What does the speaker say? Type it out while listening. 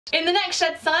In the next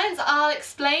Shed Science, I'll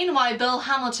explain why Bill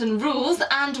Hamilton rules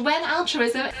and when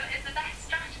altruism is the best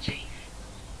strategy.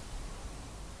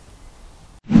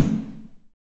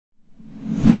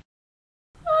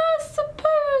 I suppose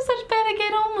I'd better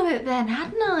get on with it then,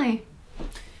 hadn't I?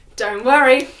 Don't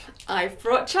worry, I've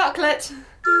brought chocolate.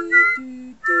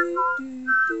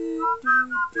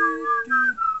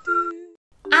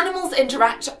 Animals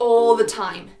interact all the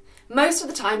time. Most of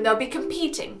the time they'll be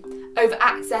competing over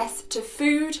access to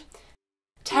food,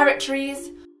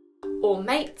 territories, or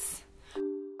mates.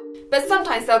 But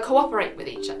sometimes they'll cooperate with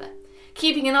each other,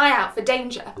 keeping an eye out for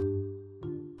danger,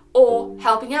 or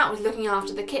helping out with looking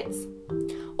after the kids.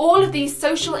 All of these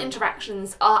social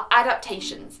interactions are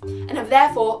adaptations and have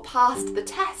therefore passed the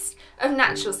test of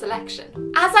natural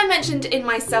selection. As I mentioned in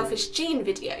my selfish gene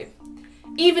video,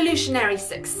 evolutionary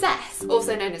success,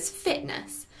 also known as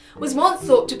fitness, was once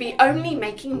thought to be only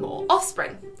making more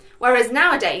offspring, whereas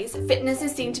nowadays fitness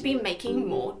is seen to be making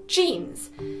more genes.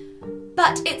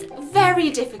 But it's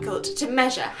very difficult to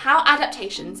measure how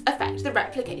adaptations affect the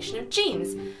replication of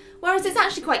genes, whereas it's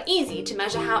actually quite easy to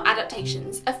measure how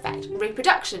adaptations affect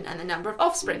reproduction and the number of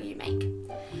offspring you make.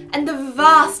 And the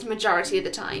vast majority of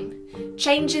the time,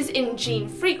 changes in gene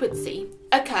frequency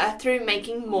occur through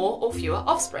making more or fewer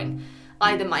offspring,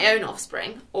 either my own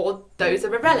offspring or those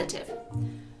of a relative.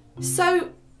 So,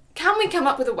 can we come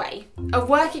up with a way of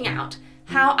working out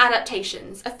how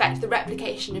adaptations affect the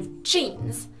replication of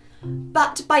genes,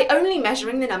 but by only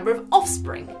measuring the number of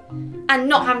offspring, and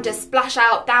not having to splash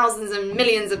out thousands and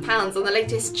millions of pounds on the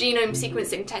latest genome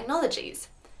sequencing technologies?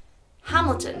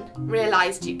 Hamilton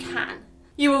realised you can.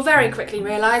 You will very quickly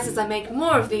realise as I make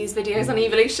more of these videos on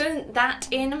evolution that,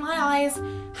 in my eyes,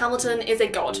 Hamilton is a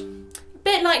god. A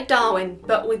bit like Darwin,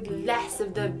 but with less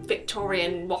of the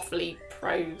Victorian waffly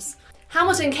prose.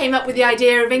 Hamilton came up with the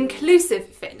idea of inclusive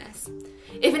fitness.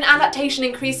 If an adaptation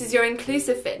increases your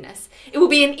inclusive fitness, it will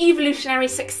be an evolutionary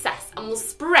success and will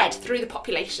spread through the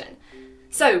population.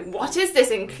 So what is this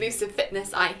inclusive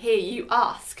fitness, I hear you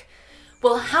ask?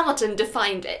 Well, Hamilton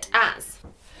defined it as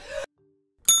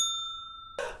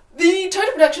the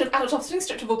total production of adult offspring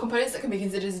stripped of all components that can be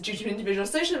considered as due to an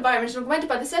individual's social environment and augmented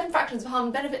by the certain fractions of harm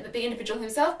and benefit that the individual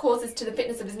himself causes to the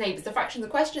fitness of his neighbours. The fraction in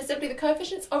question is simply the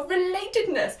coefficients of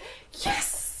relatedness.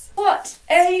 Yes! What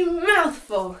a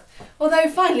mouthful! Although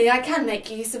finally I can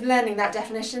make use of learning that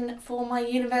definition for my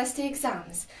university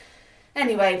exams.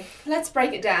 Anyway, let's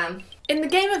break it down. In the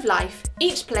game of life,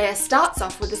 each player starts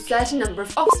off with a certain number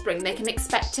of offspring they can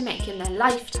expect to make in their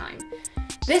lifetime.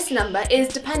 This number is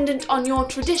dependent on your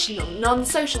traditional,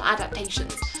 non-social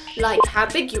adaptations, like how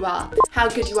big you are, how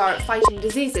good you are at fighting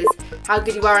diseases, how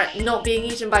good you are at not being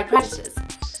eaten by predators.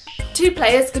 Two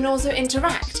players can also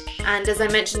interact, and as I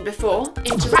mentioned before,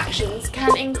 interactions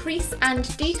can increase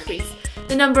and decrease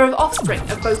the number of offspring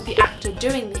of both the actor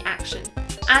doing the action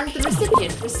and the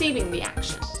recipient receiving the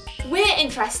action. We're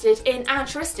interested in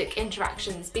altruistic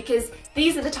interactions because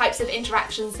these are the types of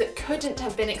interactions that couldn't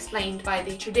have been explained by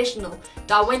the traditional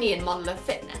Darwinian model of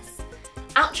fitness.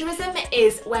 Altruism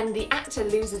is when the actor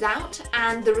loses out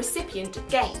and the recipient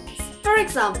gains. For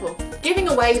example, giving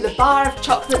away the bar of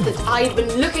chocolate that I've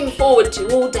been looking forward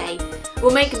to all day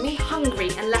will make me hungry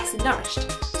and less nourished,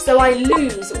 so I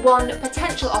lose one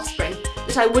potential offspring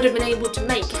that I would have been able to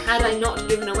make had I not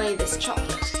given away this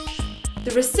chocolate.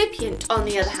 The recipient, on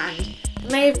the other hand,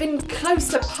 may have been close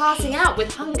to passing out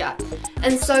with hunger,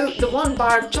 and so the one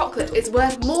bar of chocolate is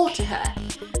worth more to her,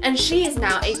 and she is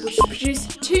now able to produce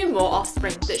two more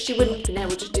offspring that she wouldn't have been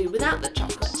able to do without the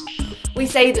chocolate. We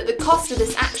say that the cost of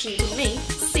this action to me,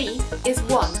 C, is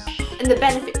 1, and the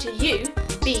benefit to you,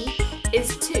 B,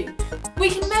 is 2.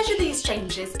 We can measure these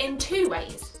changes in two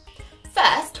ways.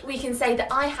 First, we can say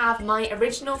that I have my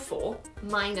original 4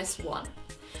 minus 1.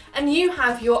 And you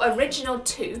have your original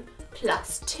 2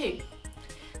 plus 2.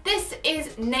 This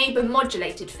is neighbour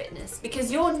modulated fitness because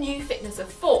your new fitness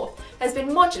of 4 has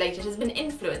been modulated, has been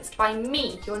influenced by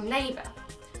me, your neighbour.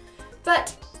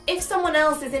 But if someone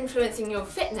else is influencing your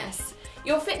fitness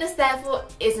therefore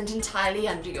isn't entirely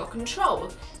under your control.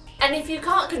 And if you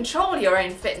can't control your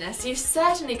own fitness, you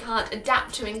certainly can't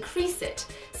adapt to increase it.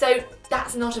 So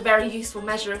that's not a very useful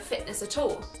measure of fitness at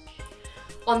all.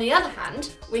 On the other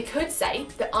hand, we could say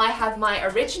that I have my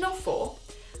original 4,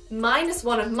 minus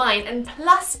 1 of mine, and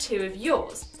plus 2 of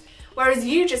yours, whereas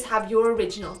you just have your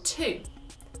original 2.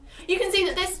 You can see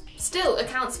that this still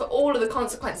accounts for all of the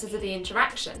consequences of the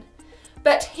interaction.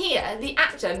 But here, the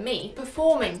actor, me,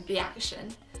 performing the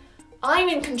action, I'm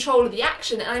in control of the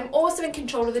action and I'm also in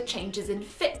control of the changes in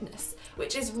fitness,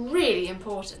 which is really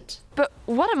important. But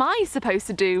what am I supposed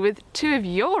to do with 2 of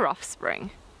your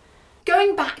offspring?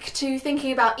 Going back to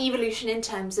thinking about evolution in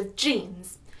terms of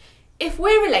genes. If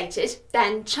we're related,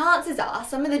 then chances are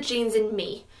some of the genes in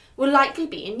me will likely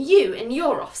be in you, in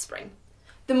your offspring.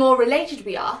 The more related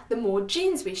we are, the more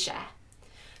genes we share.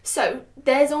 So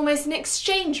there's almost an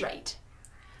exchange rate.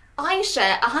 I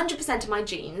share 100% of my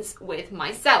genes with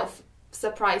myself.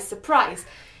 Surprise, surprise.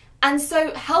 And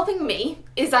so helping me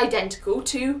is identical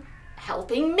to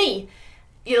helping me.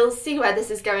 You'll see where this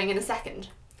is going in a second.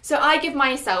 So I give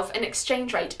myself an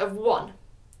exchange rate of 1.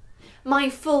 My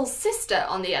full sister,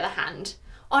 on the other hand,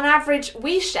 on average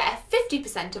we share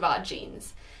 50% of our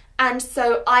genes, and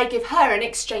so I give her an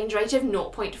exchange rate of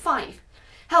 0.5.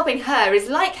 Helping her is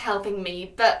like helping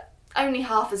me, but only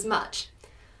half as much.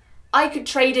 I could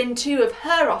trade in 2 of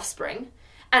her offspring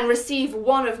and receive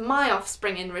 1 of my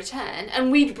offspring in return,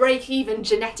 and we'd break even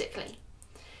genetically.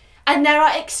 And there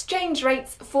are exchange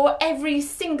rates for every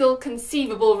single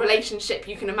conceivable relationship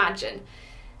you can imagine.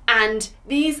 And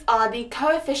these are the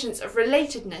coefficients of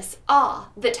relatedness, R,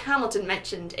 that Hamilton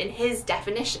mentioned in his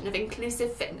definition of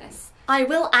inclusive fitness. I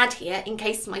will add here, in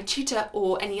case my tutor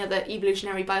or any other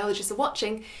evolutionary biologists are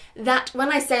watching, that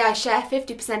when I say I share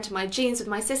 50% of my genes with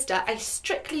my sister, I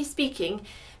strictly speaking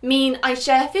mean I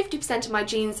share 50% of my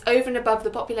genes over and above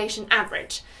the population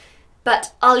average.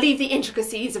 But I'll leave the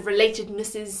intricacies of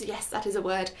relatednesses, yes that is a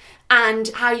word, and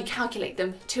how you calculate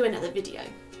them to another video.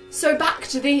 So back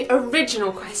to the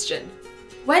original question.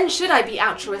 When should I be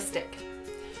altruistic?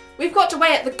 We've got to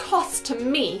weigh up the cost to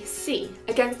me, C,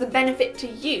 against the benefit to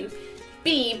you,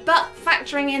 B, but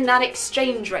factoring in that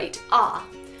exchange rate, R.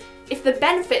 If the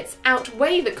benefits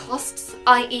outweigh the costs,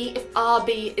 i.e. if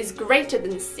RB is greater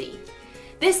than C,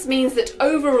 this means that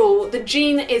overall the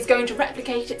gene is going to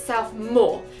replicate itself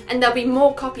more, and there'll be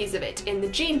more copies of it in the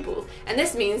gene pool, and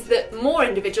this means that more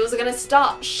individuals are going to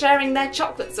start sharing their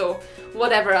chocolates or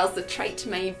whatever else the trait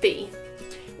may be.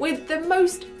 With the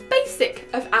most basic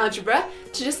of algebra,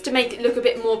 to make it look a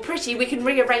bit more pretty, we can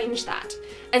rearrange that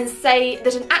and say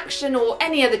that an action or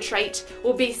any other trait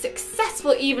will be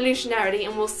successful evolutionarily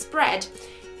and will spread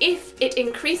if it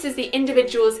increases the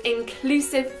individual's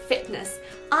inclusive fitness,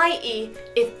 i.e.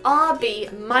 if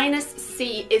RB minus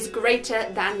C is greater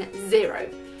than 0.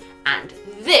 And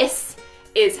this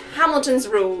is Hamilton's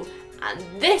rule,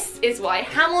 and this is why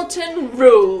Hamilton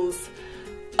rules.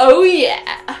 Oh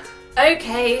yeah!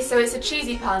 Okay, so it's a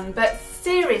cheesy pun, but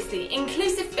seriously,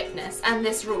 inclusive fitness and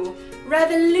this rule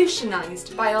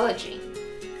revolutionised biology.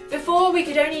 Before, we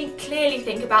could only clearly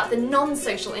think about the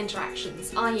non-social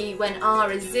interactions, i.e. when R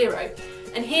is 0,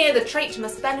 and here the trait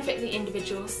must benefit the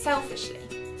individual selfishly.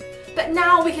 But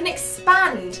now we can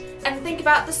expand and think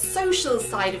about the social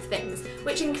side of things,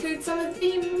 which includes some of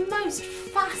the most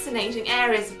fascinating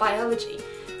areas of biology,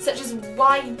 such as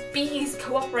why bees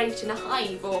cooperate in a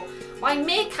hive, or why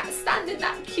meerkats stand in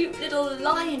that cute little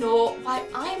line, or why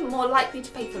I'm more likely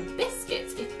to pay for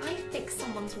biscuits if I think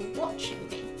someone's watching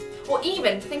me. Or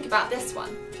even think about this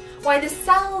one, why the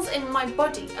cells in my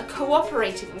body are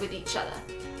cooperating with each other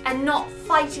and not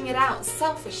fighting it out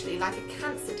selfishly like a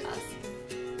cancer does.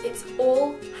 It's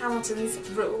all Hamilton's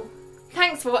rule.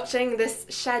 Thanks for watching this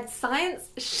Shed Science.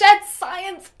 Shed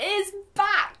Science is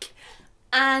back!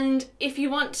 And if you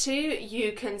want to,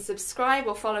 you can subscribe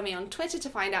or follow me on Twitter to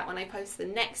find out when I post the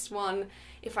next one.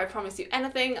 If I promise you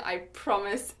anything, I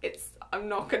promise I'm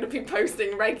not going to be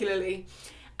posting regularly.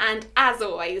 And as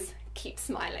always, keep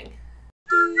smiling.